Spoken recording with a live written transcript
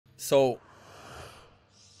So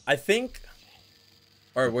I think,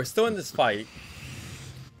 or we're still in this fight.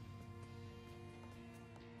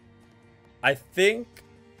 I think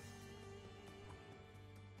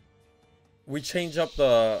we change up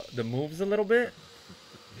the moves a little bit.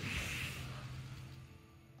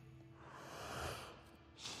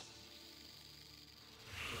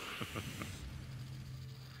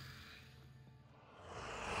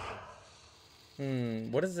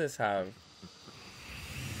 What does this have?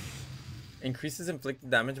 Increases inflicted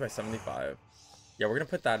damage by 75. Yeah, we're gonna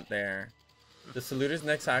put that there. The saluter's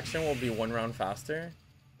next action will be 1 round faster.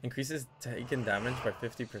 Increases taken damage by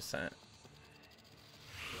 50%.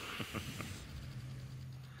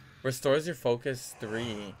 Restores your focus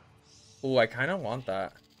 3. Ooh, I kind of want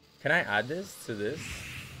that. Can I add this to this?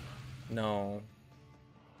 No.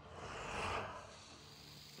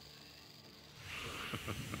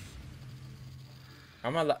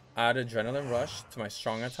 I'm gonna add adrenaline rush to my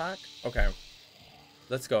strong attack. Okay.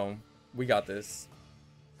 Let's go. We got this.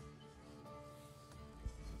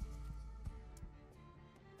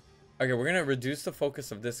 Okay, we're gonna reduce the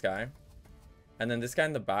focus of this guy. And then this guy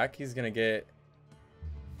in the back, he's gonna get...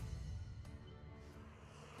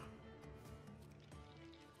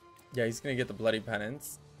 Yeah, he's gonna get the bloody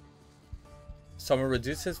penance. So I'm gonna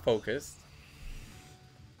reduce his focus.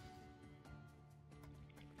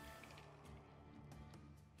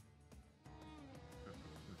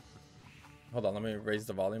 Hold on, let me raise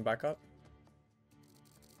the volume back up.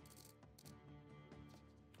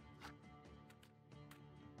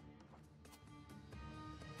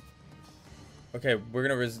 Okay, we're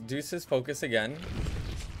gonna reduce his focus again.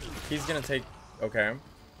 He's gonna take... Okay.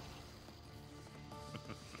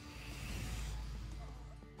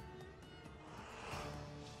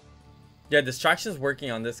 Yeah, distraction's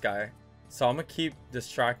working on this guy. So I'm gonna keep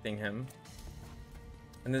distracting him.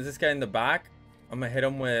 And then this guy in the back, I'm gonna hit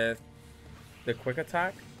him with the quick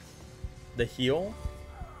attack, the heal.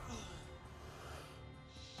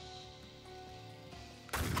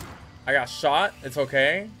 I got shot. It's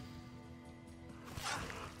okay.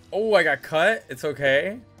 Oh, I got cut. It's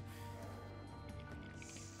okay.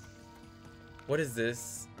 What is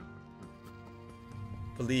this?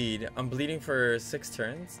 Bleed. I'm bleeding for 6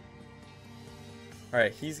 turns.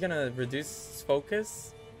 Alright, he's gonna reduce his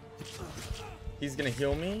focus. He's gonna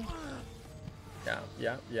heal me.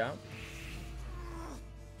 Yeah.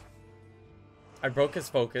 I broke his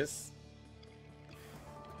focus.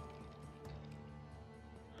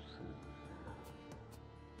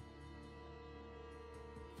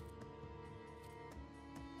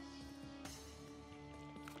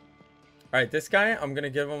 Alright, this guy, I'm gonna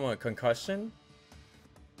give him a concussion.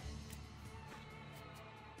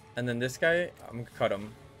 And then this guy, I'm gonna cut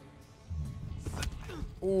him.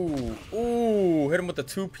 Ooh, hit him with the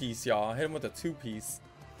 2-piece, y'all. Hit him with the 2-piece.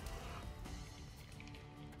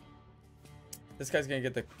 This guy's gonna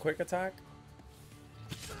get the quick attack.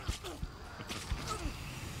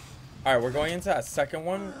 Alright, we're going into a second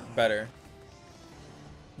one better.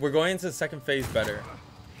 We're going into the second phase better.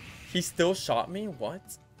 He still shot me? What?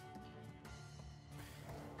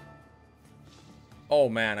 Oh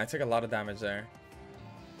man, I took a lot of damage there.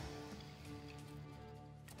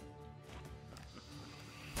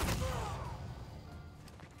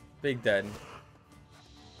 Big dead.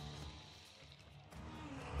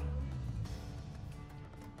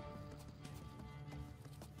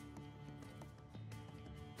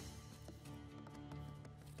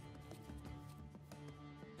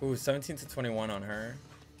 Ooh, 17 to 21 on her.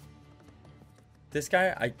 This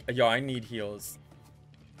guy, I need heals.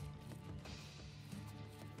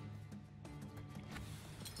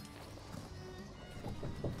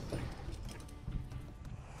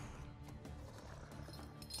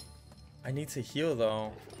 I need to heal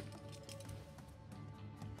though.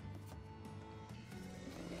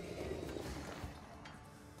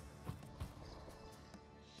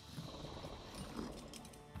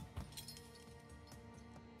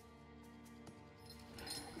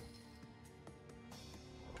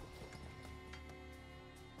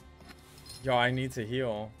 Yo, I need to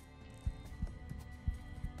heal.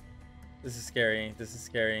 This is scary. This is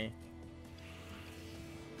scary.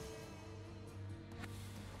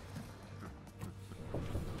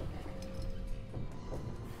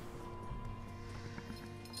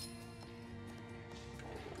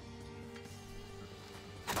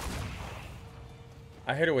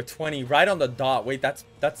 I hit it with 20 right on the dot. Wait, that's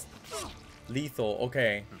lethal.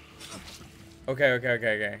 Okay.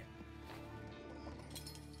 Okay.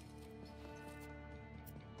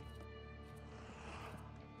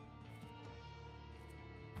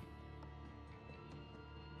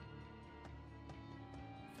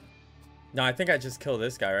 No, I think I just killed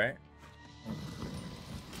this guy, right?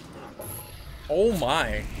 Oh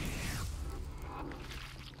my.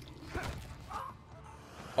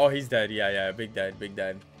 Oh, he's dead. Yeah, yeah. Big dead. Big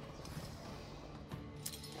dead.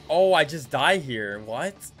 Oh, I just die here.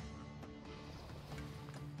 What?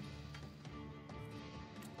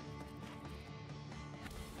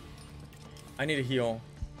 I need a heal.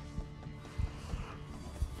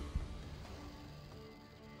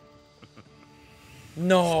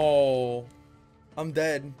 No. I'm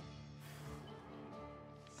dead.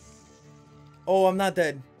 Oh, I'm not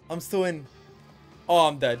dead. I'm still in. Oh,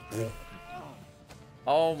 I'm dead.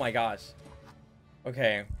 Oh my gosh.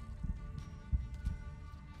 Okay.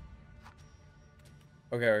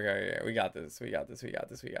 Okay. We got this. We got this. We got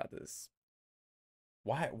this. We got this.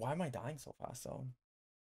 Why am I dying so fast though?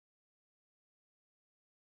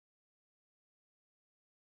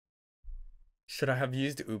 Should I have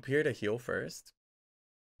used Oop here to heal first?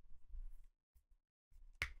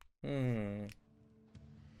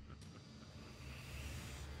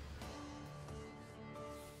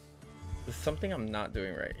 There's something I'm not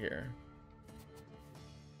doing right here.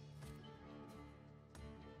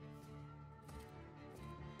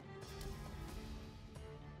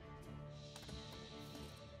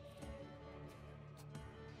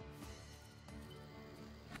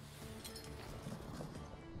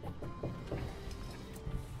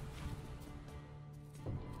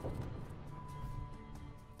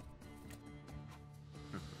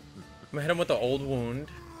 I'm gonna hit him with the old wound.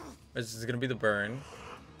 This is gonna be the burn.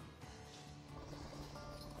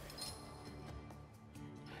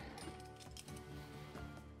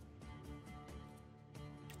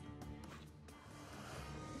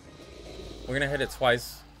 We're gonna hit it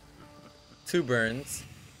twice. 2 burns.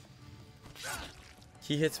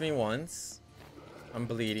 He hits me once. I'm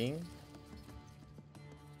bleeding.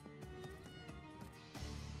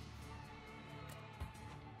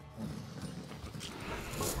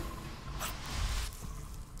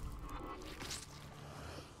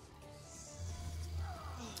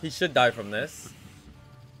 He should die from this.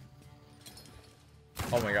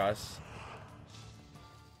 Oh my gosh.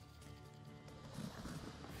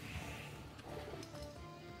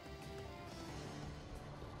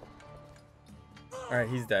 Alright,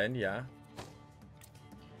 he's dead, yeah.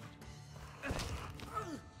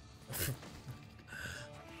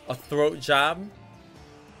 A throat jab.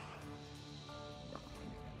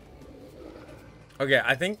 Okay,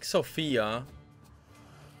 I think Sophia.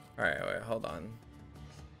 Alright, wait, hold on.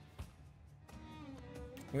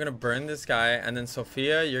 I'm gonna burn this guy, and then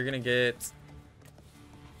Sophia, you're gonna get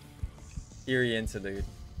Eerie Interlude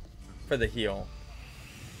for the heal.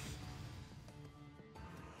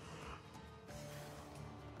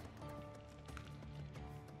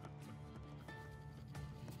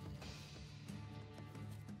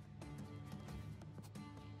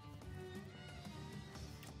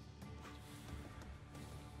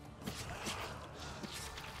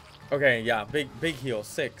 Okay, yeah, big heal,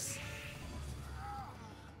 6.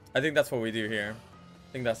 I think that's what we do here.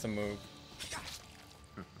 I think that's the move.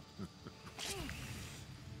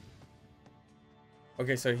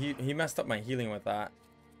 Okay, so he messed up my healing with that.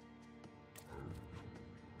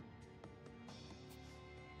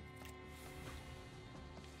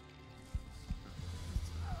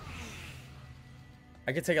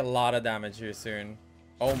 I could take a lot of damage here soon.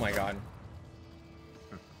 Oh my god.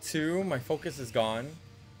 2, my focus is gone.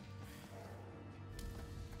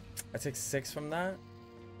 I take 6 from that.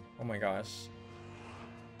 Oh my gosh.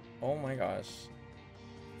 Oh my gosh.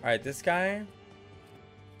 Alright, this guy.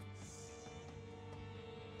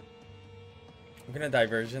 I'm gonna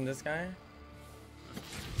diversion this guy.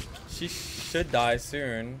 She should die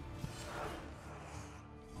soon.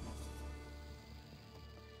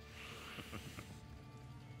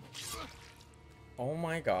 Oh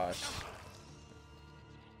my gosh.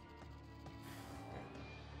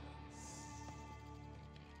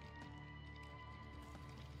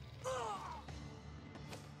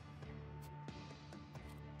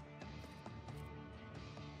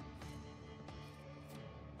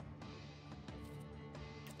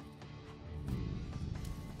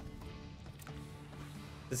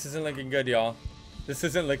 This isn't looking good, y'all. This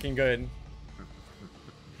isn't looking good.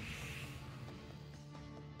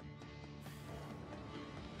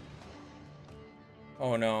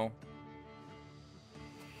 Oh no.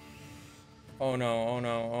 Oh no, oh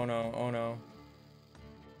no, oh no, oh no.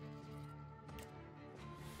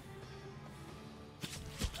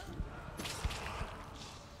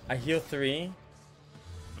 I heal 3.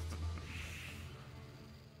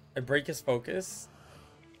 I break his focus.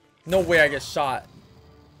 No way I get shot.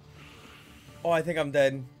 Oh, I think I'm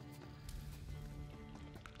dead.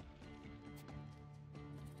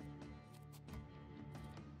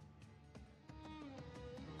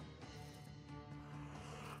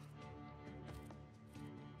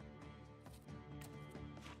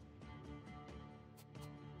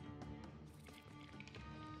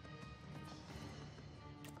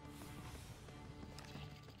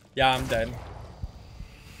 Yeah, I'm dead.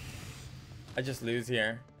 I just lose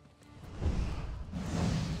here.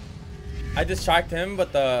 I distract him,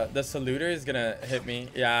 but the saluter is gonna hit me.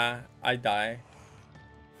 Yeah, I die.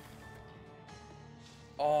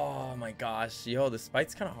 Oh my gosh, yo, this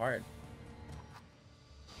fight's kind of hard.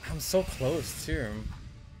 I'm so close too.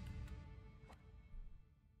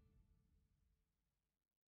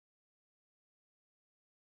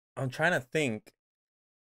 I'm trying to think.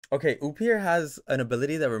 Okay, Upir has an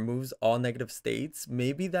ability that removes all negative states.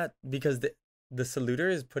 Maybe that because the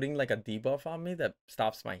saluter is putting like a debuff on me that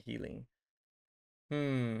stops my healing.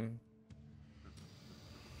 Hmm.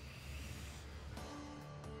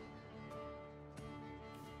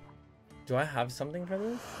 Do I have something for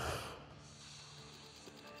this?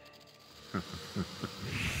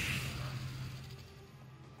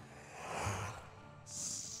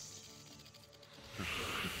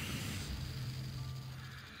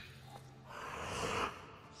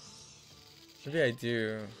 Maybe I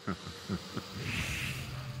do.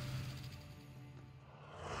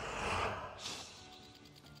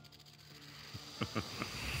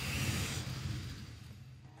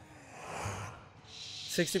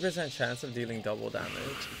 60% chance of dealing double damage.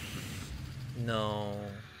 No.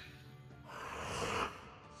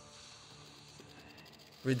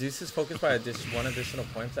 Reduces focus by one additional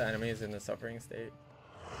point to enemies in the suffering state.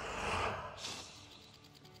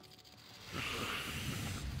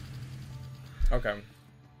 Okay.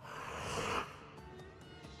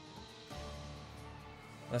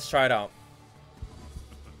 Let's try it out.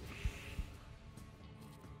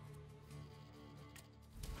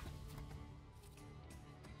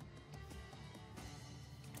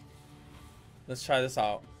 Let's try this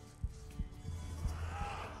out.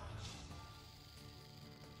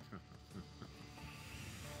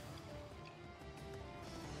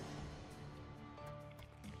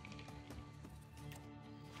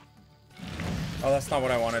 Oh, that's not what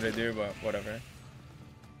I wanted to do, but whatever.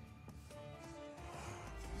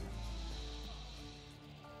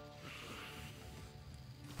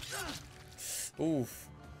 Oof.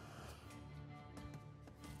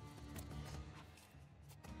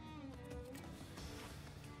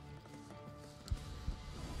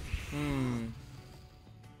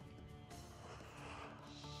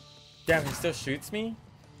 Damn, he still shoots me?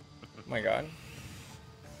 Oh my god.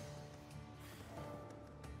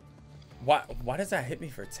 Why does that hit me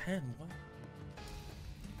for 10? What?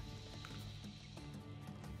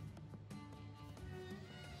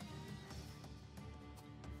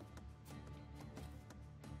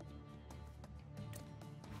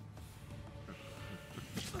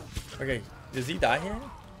 Okay, does he die here?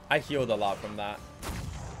 I healed a lot from that.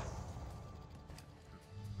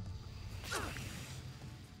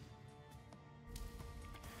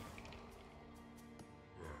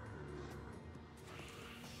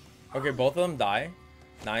 Okay, both of them die.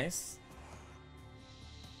 Nice.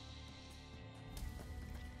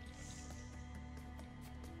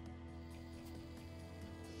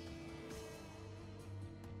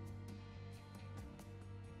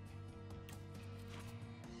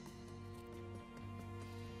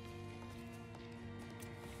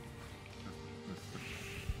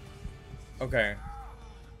 Okay.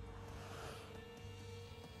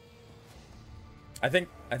 I think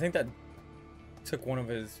that took one of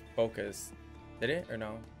his focus. Did it or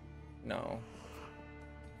no? No.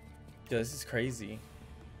 Dude, this is crazy.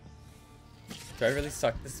 Do I really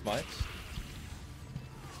suck this much?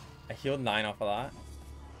 I healed 9 off of that.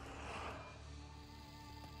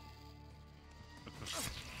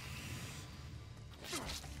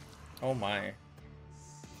 Oh my.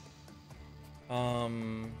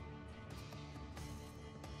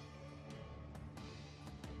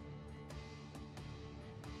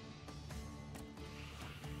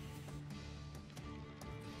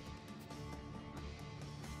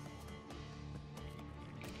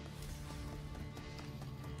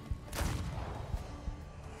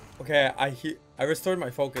 Okay, I restored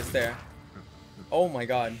my focus there. Oh my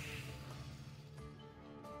god.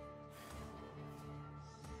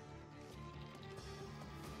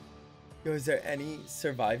 Yo, is there any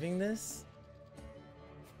surviving this?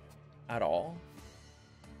 At all?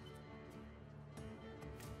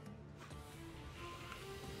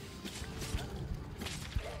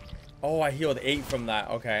 Oh, I healed 8 from that.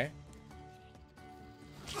 Okay.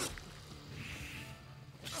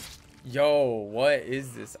 Yo, what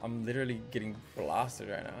is this? I'm literally getting blasted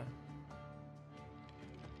right now.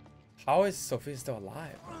 How is Sophia still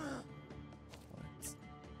alive? What?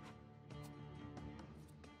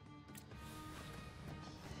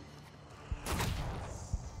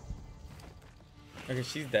 Okay,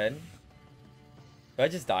 she's dead. Did I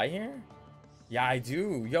just die here? Yeah, I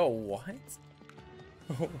do. Yo, what?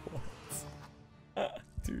 What?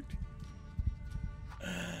 Dude.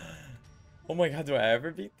 Oh my god, do I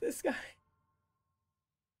ever beat this guy?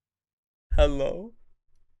 Hello?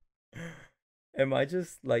 Am I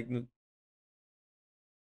just like...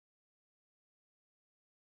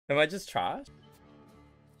 Am I just trash?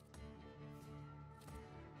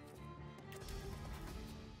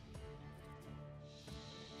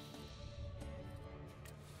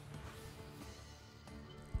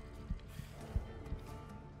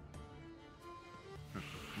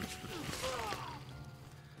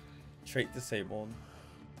 Trait disabled.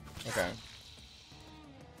 Okay.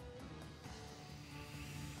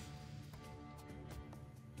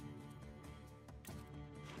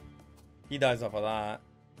 He dies off of that.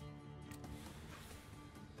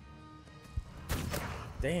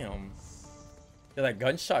 Damn. Yeah, that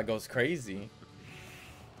gunshot goes crazy.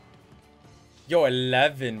 Yo,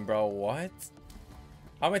 11, bro. What?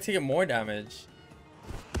 How am I taking more damage?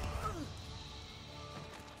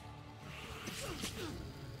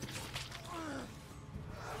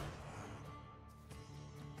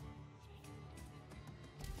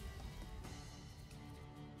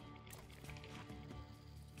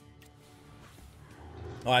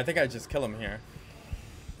 Oh, I think I just kill him here.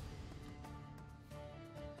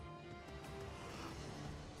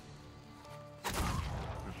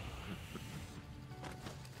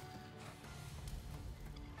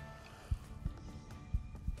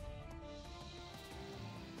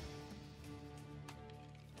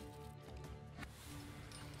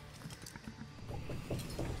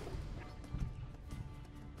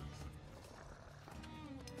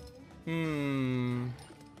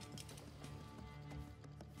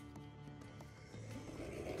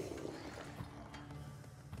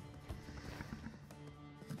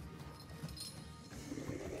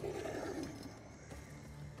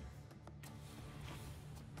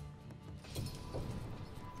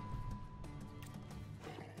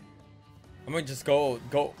 I'm gonna just go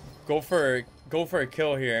for a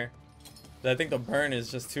kill here. I think the burn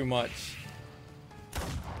is just too much.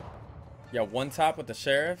 Yeah, one tap with the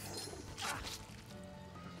sheriff.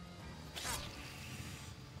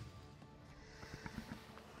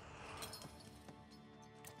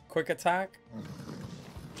 Quick attack.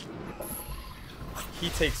 He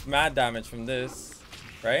takes mad damage from this,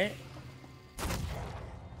 right?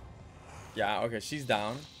 Yeah, okay, she's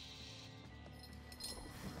down.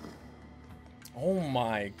 Oh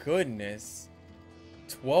my goodness.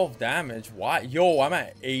 12 damage. Why? Yo, I'm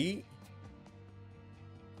at 8.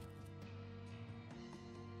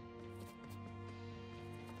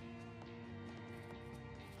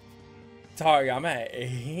 Sorry, I'm at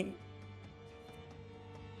 8.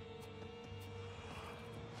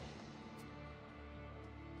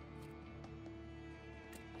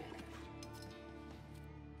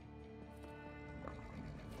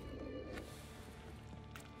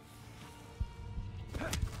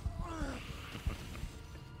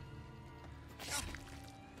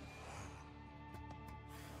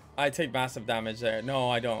 I take massive damage there.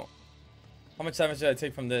 No, I don't. How much damage did I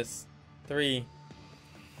take from this? 3.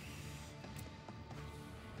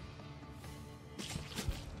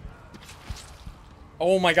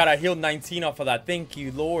 Oh my god, I healed 19 off of that. Thank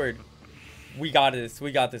you, Lord. We got this.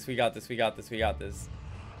 We got this. We got this. We got this. We got this.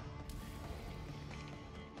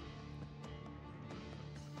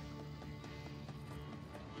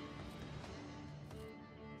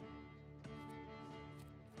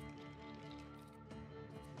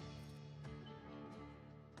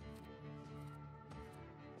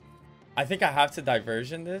 I think I have to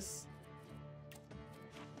diversion this.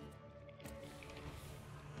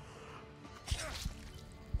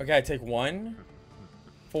 Okay, I take 1.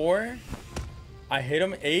 4. I hit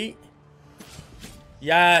him. 8.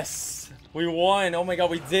 Yes! We won! Oh my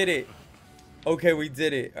god, we did it! Okay, we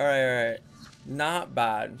did it. Alright, alright. Not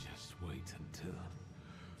bad. Just wait until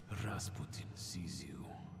Rasputin sees you.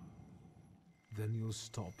 Then you'll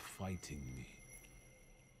stop fighting me.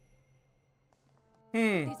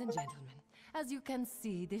 Ladies and gentlemen, as you can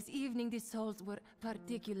see, this evening the souls were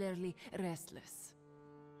particularly restless.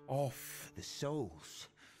 Oh. The souls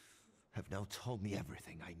have now told me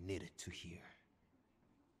everything I needed to hear.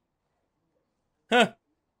 Huh.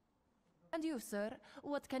 And you, sir,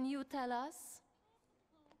 what can you tell us?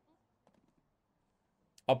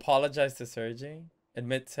 Apologize to Sergey.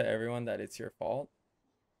 Admit to everyone that it's your fault.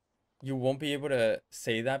 You won't be able to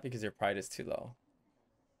say that because your pride is too low.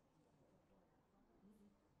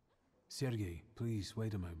 Sergei, please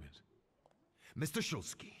wait a moment. Mr.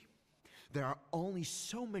 Shulsky, there are only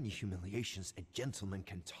so many humiliations a gentleman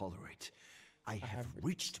can tolerate. I have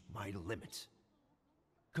reached my limit.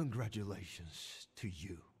 Congratulations to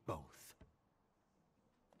you both.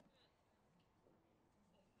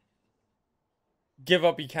 Give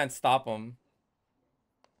up, you can't stop him.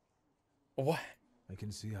 What? I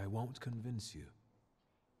can see I won't convince you.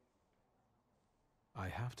 I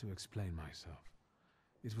have to explain myself.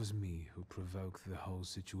 It was me who provoked the whole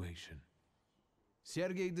situation.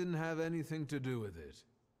 Sergei didn't have anything to do with it.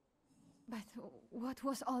 But what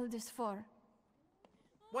was all this for?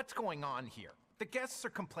 What's going on here? The guests are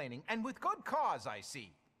complaining, and with good cause, I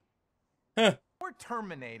see. Huh. We're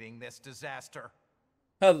terminating this disaster.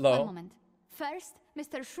 Hello. One moment. First,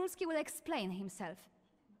 Mr. Shulsky will explain himself.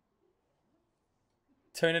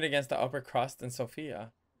 Turn it against the upper crust and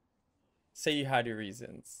Sophia. Say you had your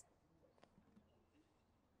reasons.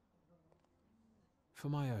 For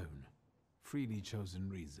my own, freely chosen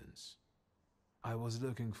reasons. I was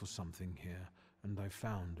looking for something here, and I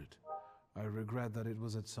found it. I regret that it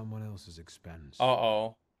was at someone else's expense.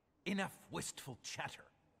 Uh-oh. Enough wistful chatter.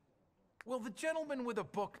 Will the gentleman with a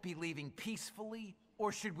book be leaving peacefully,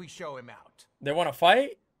 or should we show him out? They want to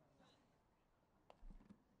fight?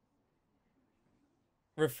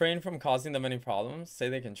 Refrain from causing them any problems. Say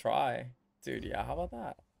they can try. Dude, yeah, how about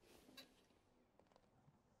that?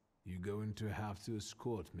 You're going to have to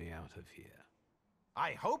escort me out of here.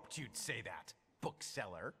 I hoped you'd say that,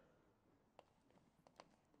 bookseller.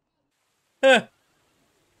 Huh.